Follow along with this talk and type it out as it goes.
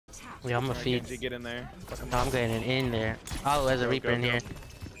Yeah, I'm gonna feed. Genji, get in there. No, I'm getting in there. Oh, there's a Reaper in here.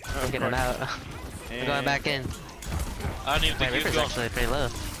 I'm getting out. I'm going back in. I don't even think Reaper's actually pretty low.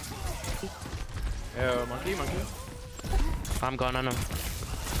 Yo, monkey. I'm going on him.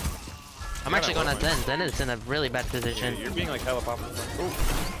 I'm actually going at Zen. Zen is in a really bad position. Yeah, you're being like hella popular.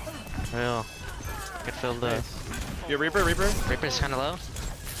 Real. I could feel the... Yo, Reaper. Reaper's kinda low.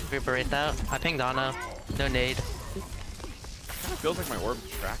 Reaper right out. I pinged Ana. No nade. Feels like my orbs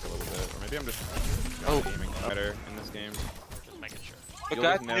track a little bit, or maybe I'm just aiming better in this game. Just making sure. But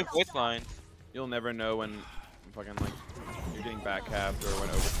guys, new voice line. You'll never know when fucking like you're getting back capped or when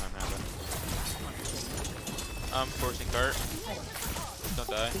overtime happens. I'm forcing cart. Don't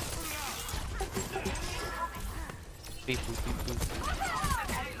die. Beep, boop, beep, boop.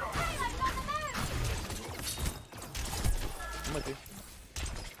 I'm with you.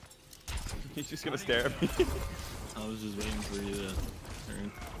 He's just gonna stare at me. I was just waiting for you to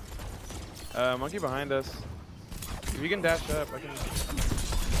turn. Monkey behind us. If you can dash up, I can.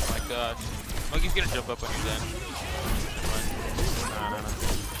 Oh my gosh. Monkey's gonna jump up on you then.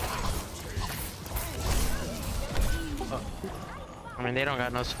 No. I mean, they don't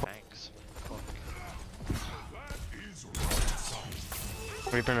got no spikes.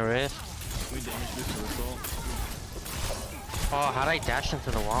 Reaper in a rift. We damaged this result. Oh, how'd I dash into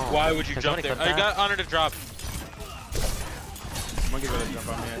the wall? Why would you jump there? I got Honor to drop. Monkey better jump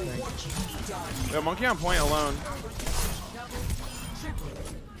on me, I think. Yo, monkey on point alone.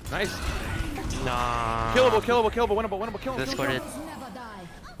 Nice. Nah. Killable, winnable, kill him. Discorded.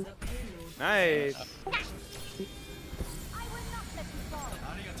 Nice.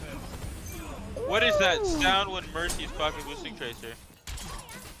 What is that sound when Mercy's fucking boosting Tracer?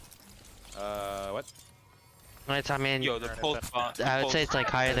 What? I mean, Yo, the pulse spot. I would say it's like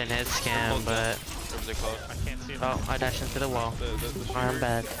higher than his scam, but... I can't see it. Oh, I dashed into the wall. The shooter, I'm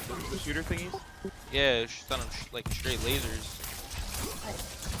bad. The shooter thingies? Yeah, she's on like straight lasers.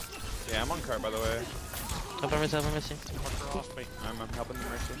 Yeah, I'm on cart by the way. Help him, I'm missing. I'm helping the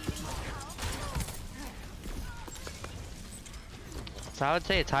Mercy. So I would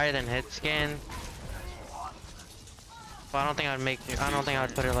say it's higher than hit scan. But I don't think I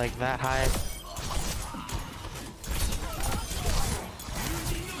would put it like that high.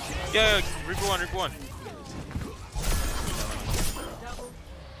 Yeah, Reaper 1.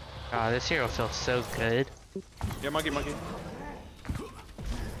 Oh, this hero feels so good. Yeah, monkey.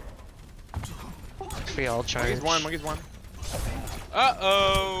 Free all charge. Monkey's one.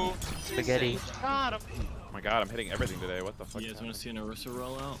 Uh-oh. Spaghetti. Got him. Oh my god, I'm hitting everything today. What the fuck? You guys want to see an Orisa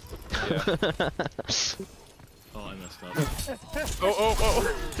rollout? Yeah. Oh, I messed up. Oh.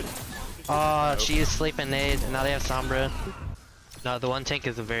 Oh, she is sleeping nade, and now they have Sombra. No, the one tank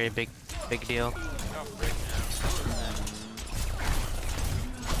is a very big deal. I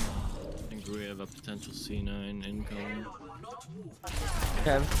think we have a potential C9 incoming. I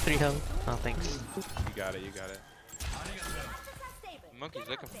have 3 health. Oh, thanks. You got it. Monkey's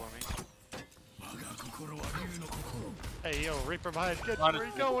looking for me. Hey, yo, Reaper behind. Get where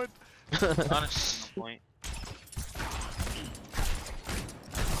you going? Honestly, no point.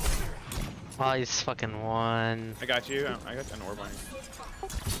 Oh, he's fucking one. I got you. I got an orb on you.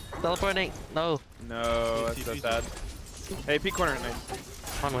 Teleporting. No. No, that's so sad. Hey, peek corner.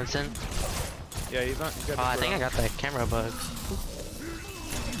 Nice. On Winston. Yeah, he's not. He's got Oh, I think I got the camera bug.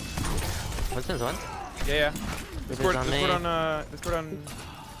 Winston's one. Yeah. Discord on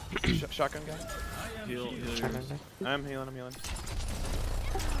shotgun guy. Heal. I'm healing.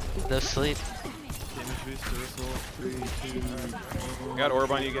 No sleep. Damage boost to result. 3, 2, Got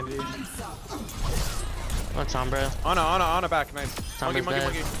orb on you, Genji. What's on, bro? Ana back. Nice. Sombra's Monkey.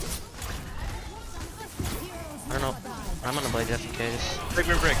 dead. I don't know. I'm gonna play just in case.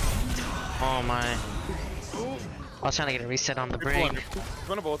 Brick. Oh my. I was trying to get a reset on the break.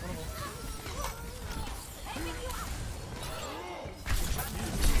 Winnable.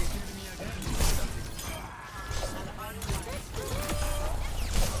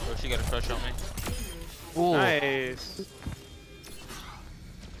 Oh, she got a crush on me. Ooh. Nice.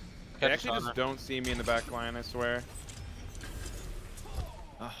 They Catch actually just don't see me in the back line, I swear.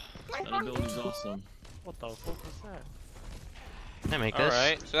 That ability's awesome. What the fuck was that? Can I make this?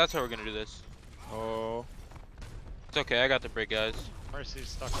 Alright, so that's how we're gonna do this. Oh. It's okay, I got the brick, guys. Mercy's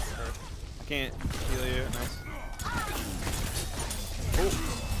stuck on her. I can't heal you. Nice.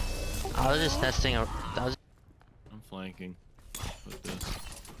 I was just testing out. I'm flanking with this.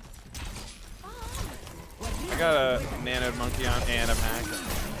 I got a nano monkey on and a pack.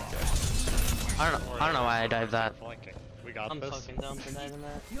 I don't know why I dived that. Flanking. We got I'm this. fucking dumb for diving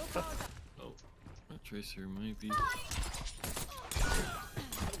that. Oh, that tracer might be.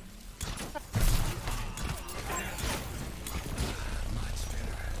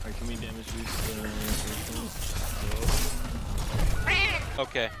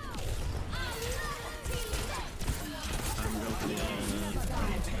 Okay.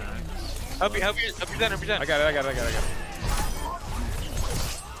 Help you down. I got it.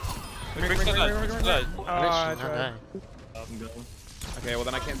 Brick's not dead. Oh, I Not tried. die. I'm going. Okay, well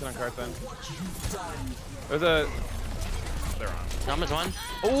then I can't sit on cart then. There's a... They're on. Numbers one.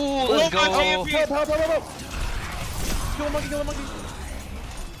 Oh, Let's go. Help! Kill a monkey!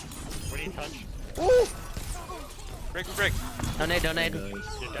 What do you touch? Ooh! Brick. Donate.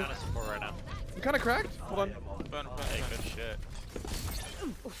 You're down to support right now. I'm kinda cracked. Hold on. Fun. Hey, good shit.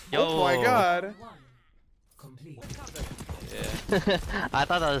 Yo. Oh my god. Yeah. I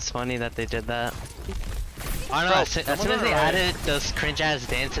thought that was funny that they did that. I don't know, Bro, as soon as they added those cringe ass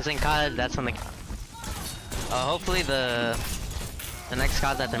dances in COD, that's when the hopefully the next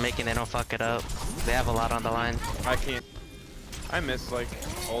COD that they're making, they don't fuck it up. They have a lot on the line. I can't. I miss like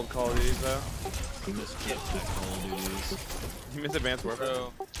old Call of Duties though. You You miss Advanced Warfare.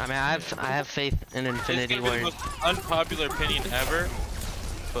 Bro. I mean, I have faith in This Infinity is gonna be the Ward. most unpopular opinion ever,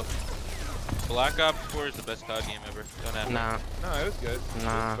 but Black Ops 4 is the best COD game ever. Don't have Nah, No, it was good.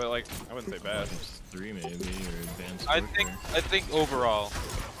 nah. But like, I wouldn't say bad. 3 maybe, or Advanced I Warfare. think overall,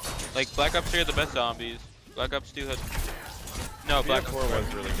 like Black Ops 3 had the best zombies. Black Ops 2 had no Black Ops 4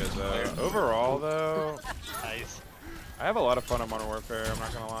 was really good though. Overall though, Nice. I have a lot of fun on Modern Warfare, I'm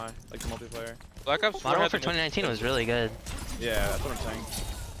not gonna lie. Like the multiplayer. Black Ops 4 Modern had Warfare the most 2019 was really good. Yeah, that's what I'm saying.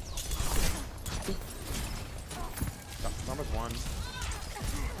 Numbers one.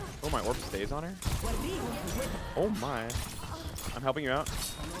 Oh, my orb stays on her? Oh my. I'm helping you out.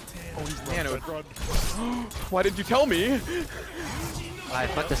 Oh, he's man, it would... Why did you tell me? Alright,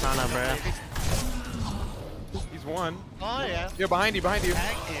 fuck this on up, bro. He's one. Oh yeah. Yo, behind you. Tag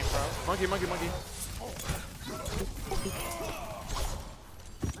team, bro. Monkey.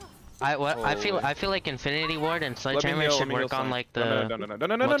 I feel like Infinity Ward and Sledgehammer heal, should let me heal work on some. like the No.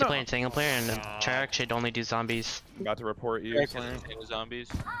 multiplayer and single player, and Treyarch should only do zombies. I'm about to report you. Treyarch doesn't take zombies.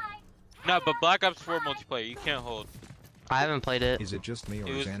 No, but Black Ops 4 multiplayer, you can't hold. I haven't played it. Is it just me, or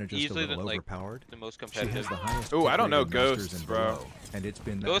It is was Anna just a easily little like overpowered? the most She has competitive. the highest Ooh, I don't know pick rate in Ghosts, Masters and bro. below, and it's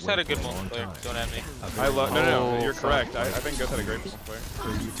been that Ghost way had a for good long multiplayer. time. Don't at me. A I very love. No. Oh, You're fuck. correct. I think Ghost had a great multiplayer.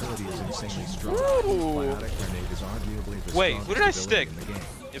 Her utility is insanely strong. Ooh. Biotic Grenade is arguably the Wait, strongest who did I ability stick? in the game.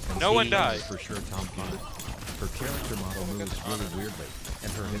 If And no one she dies. is for sure Tom King. Her character model moves really weirdly,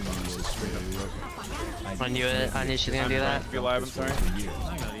 and her hitbox is straight up broken. I knew she's gonna do that. Be alive. I'm sorry. I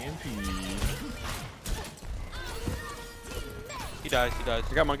got EMP. He dies. I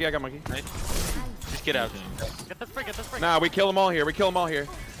got monkey. Nice. Just get out. Get the frick. Nah, we kill them all here. I can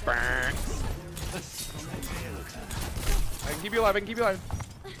keep you alive.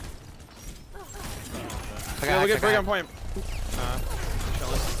 Yeah, look at Brig on point.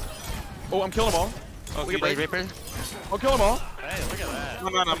 Oh, I'm killing them all. Oh, Look at he Brig. Reaper? I'll kill them all. Hey, look at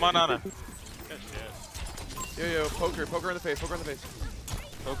that. Manana. Good shit. Yo, poker in the face. Poker face?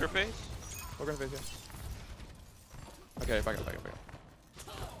 Poker in the face, yeah. Okay, back up.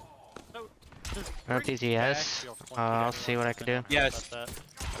 I don't think he has. I'll see what I can do. Yes.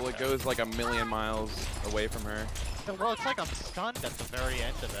 Well, it goes like a million miles away from her. Well, it's like I'm stunned at the very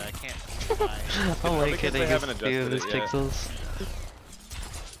end of it. I can't die. Oh my because god, they they haven't just do adjusted those it yet. pixels.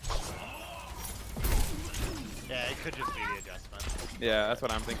 Yeah, it could just be the adjustment. Yeah, that's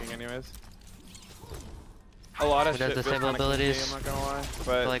what I'm thinking anyways. A lot of Who does shit feels disable kinda abilities? clunky, I'm not gonna lie. But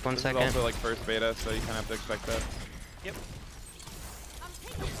For like 1 this second. is also like first beta, so you kinda have to expect that.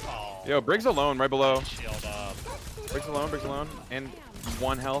 Oh, Yo, Briggs alone, right below. shield up. Briggs alone, and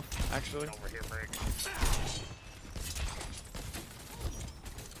 1 health, actually. Over here, Brick.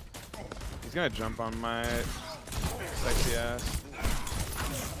 He's gonna jump on my sexy ass.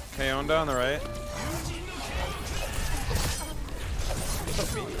 Kayonda on the right.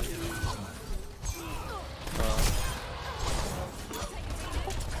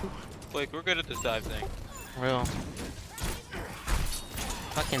 Blake, we're good at this dive thing. Real.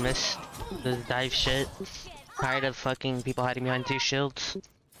 Fucking miss this dive shit. Tired of fucking people hiding behind 2 shields.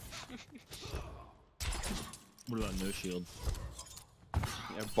 What about no shield?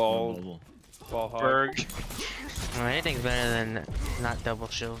 Yeah, ball hog. Berg. Well, anything's better than not double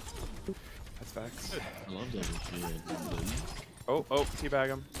shield. That's facts. I love double shield. Oh, teabag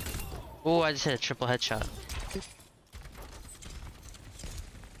him. Oh, I just hit a triple headshot.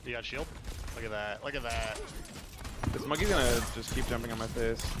 You got shield? Look at that. This monkey's gonna just keep jumping on my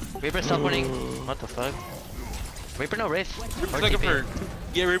face. Reaper's teleporting. What the fuck? Reaper no Wraith. Reaper's Or looking TP. for.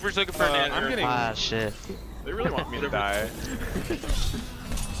 Yeah, Reaper's looking for an I'm getting. Ah, shit. They really want me to die.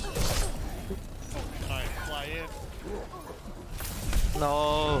 Alright, fly in.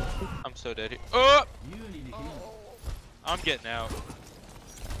 No. I'm so dead here. Oh! I'm getting out.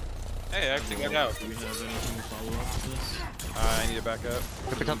 Hey, I actually got out. Do we have anything to follow up with this? I need to back up.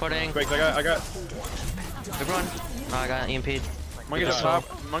 Cooper teleporting. Quaked, I got. Everyone. Oh, I got EMP'd. Monkey just top.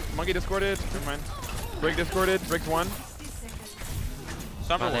 Monkey discorded. Never mind. Break discorded. Breaks one.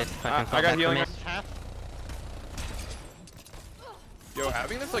 Summer Oh, one. I got healing. Half. Yo,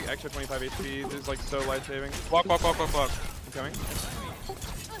 having this like extra 25 HP is like so life saving. Walk. I'm coming.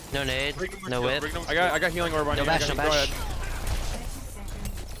 No nade. No whip. I got healing orb on No you. bash, Go no bash. ahead.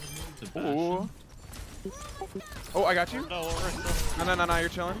 Ooh. Oh, I got you. No, we're still No, you're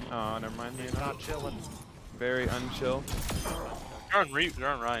chilling. Oh, never mind. You're not chilling. Very unchill. You're on Reap, you're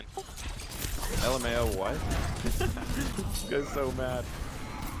on Ryan. LMAO, what? This guy's so mad.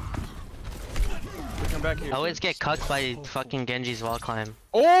 Come back here. I always get cucked by fucking Genji's wall climb.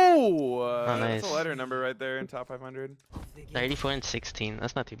 Oh! Nice. That's a letter number right there in top 500. 34 and 16.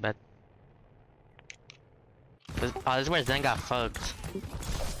 That's not too bad. This is where Zen got fucked.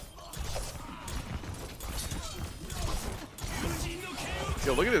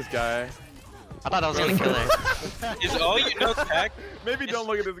 Yo, look at this guy. I thought I was gonna kill her. Is all you know tech? Maybe don't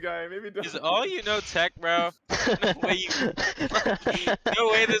look at this guy. Maybe don't. Is all you know tech, bro? No way no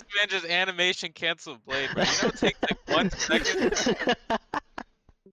way this man just animation canceled blade, bro. You know it takes like 1 second?